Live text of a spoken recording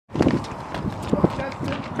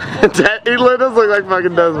He does look like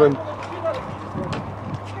fucking Desmond.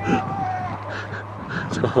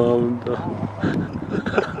 Calm down.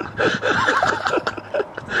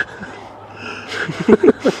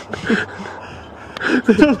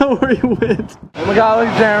 I don't know where he went. Oh my god, look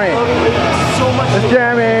at Jeremy. So much. It's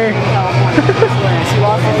Jeremy. He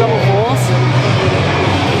lost his double pulls.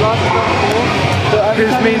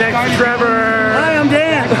 Here's me next to Trevor. Hi, I'm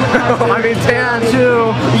Dan. I mean Tan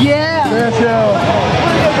too. Yeah. Tan too.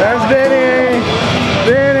 There's Vinny.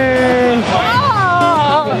 Vinny.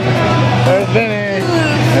 Oh. There's Vinny.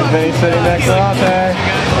 There's Vinny sitting next to Dante.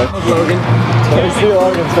 Logan. Let me see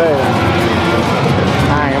Logan's face.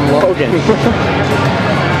 I am Logan.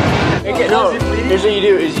 No, here's what you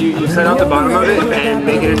do: is you set out the bottom of it and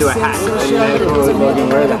make it into a hat, and then Logan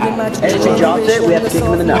wear the hat. And if he drops it, we have to kick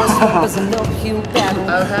him in the nuts.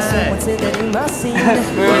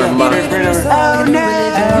 Oh no!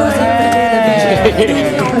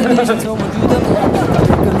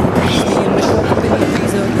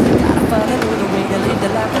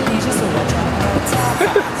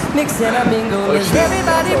 Mix and a mingle. Is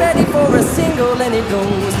everybody ready for a single? And it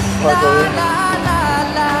goes la la la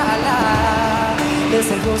la la.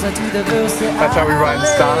 Listen closer to the verse. That's how we run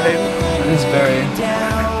style. It's very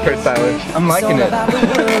stylish. I'm liking it.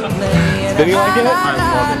 Did you like it? I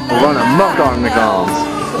love it. We'll run amok on McDonald's.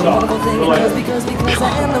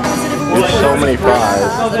 There's so many fries.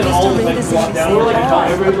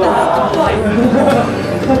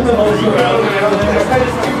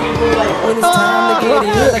 When it's time to get in,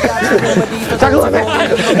 I got to remedy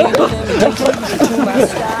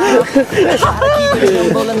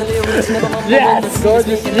Yes,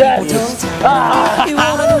 gorgeous, yes. You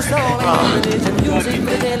wanna do soul and religion, music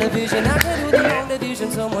for television. I can do the long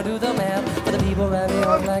division, someone do the math. For the people around here,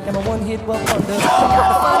 I'm like I'm a one-hit wonder.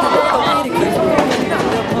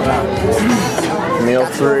 Meal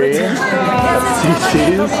 3.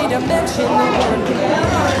 CC's.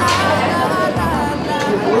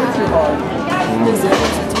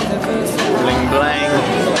 Bling blang.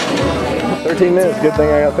 13 minutes. Good thing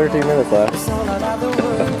I got 13 minutes left.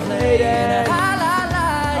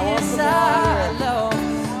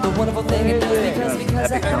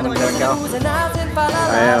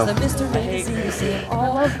 I am.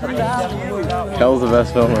 Kel's the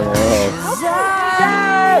best film in the world.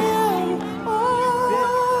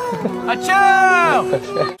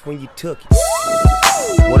 When you took it.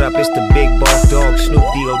 What up, it's the big boss dog, Snoop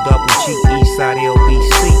D.O. double cheek, Eastside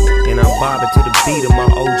LBC. And I'm bobbing to the beat of my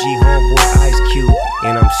OG homeboy Ice Cube.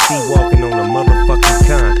 And I'm sea-walking on a motherfucking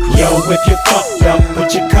concrete. Yo, if you fucked up,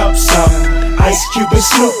 put your cups up. Ice Cube and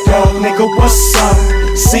Snoop Dogg, nigga, what's up?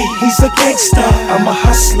 See, he's a gangster, I'm a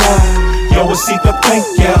hustler. Yo, it's either thank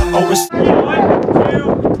ya or it's... 1,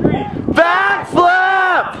 2, 3.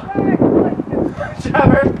 Backflip!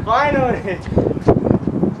 Trevor, finally!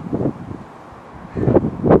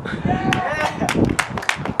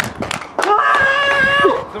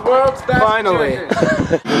 The world's best. Finally.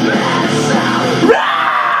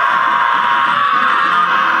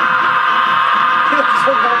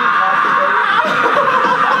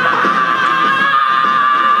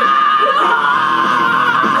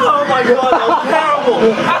 Oh my god, that was terrible!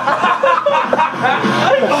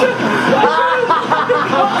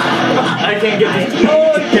 I can't get this.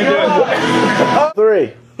 Can't do it.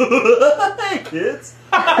 3. Hey kids.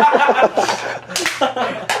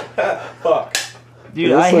 Fuck.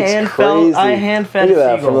 Dude, I hand fed Look at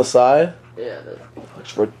that from the side. Yeah, that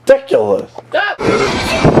looks ridiculous. Am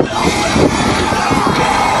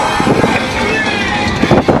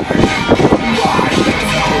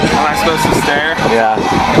I supposed to stare? Yeah.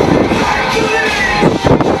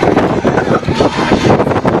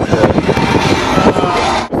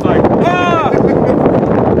 It's like, ah!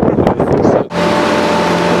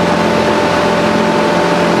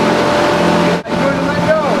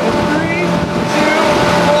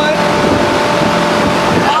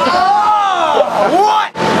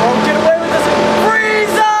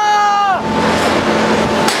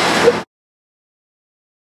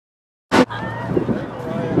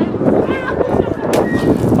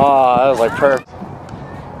 Oh, that was like perfect.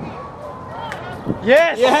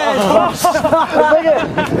 Yes! Yes!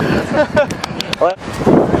 Look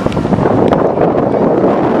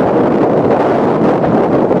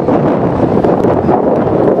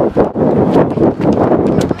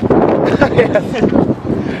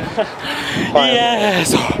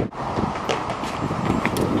Yes!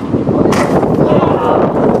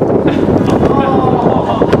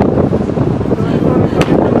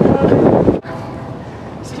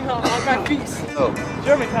 Oh.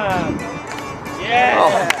 German time! Yeah!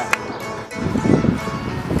 Oh.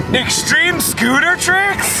 Extreme scooter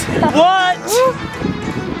tricks? What?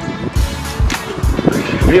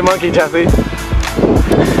 Be a monkey, Jesse.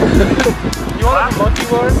 You want a monkey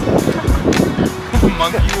war?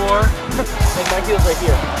 Monkey war? The monkey is right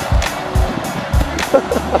here.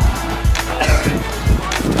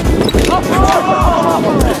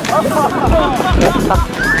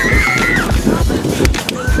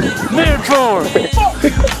 Mid-form!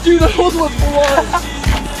 Dude, the whole one was.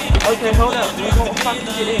 Okay, hold up. We're going to fucking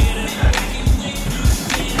get in.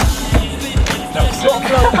 That was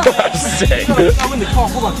sick. I'm in the car.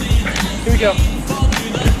 Hold on. Here we go.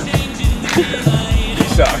 You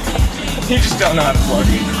suck. You just don't know how to vlog.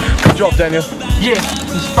 Good job, Daniel. Yeah,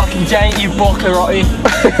 this fucking giant you Boccarati.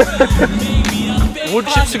 Wood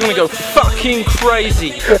chips are gonna go fucking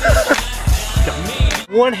crazy.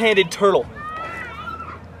 One-handed turtle.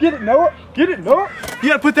 Get it, Noah. Get it, Noah. You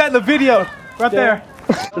gotta put that in the video. Right there.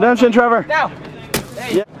 Redemption, Trevor. Now.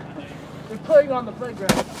 Hey. Yeah. We're playing on the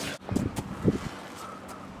playground.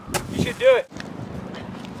 You should do it.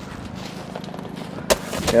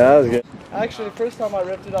 Yeah, that was good. Actually, the first time I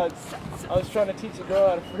ripped it, I was trying to teach a girl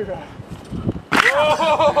how to free run.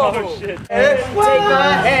 Oh shit. Take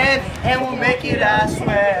my hand and we'll make it, I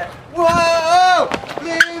swear. Whoa!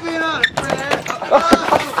 Living on a prayer.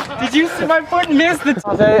 Oh. Did you see my foot miss the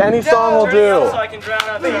Dante, any song will do. So I can drown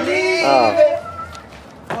out the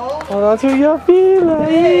hold on to your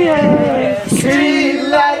feelings. Street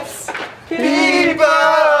lights, people.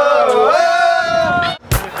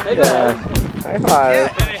 Hey, Dad. High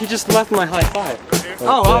five. He just left my high five.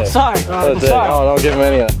 Oh, I'm sorry. I'm sorry. Oh, don't give him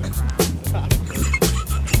any of that.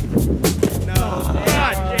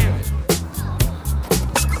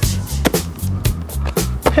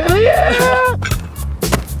 Hell yeah!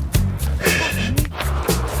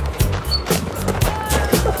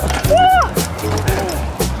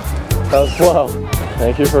 That was slow.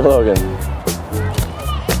 Thank you for Logan.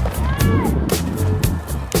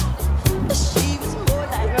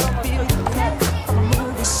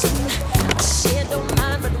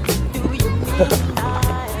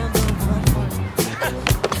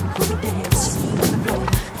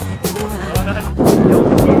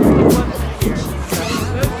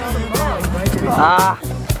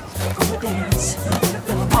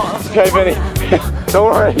 Okay, Vinny. Don't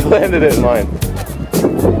worry, he landed it in mine.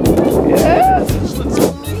 Yes!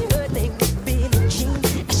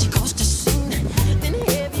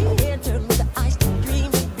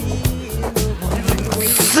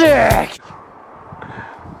 Sick!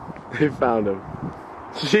 They found him.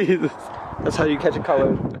 Jesus. That's how you catch a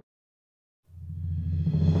color.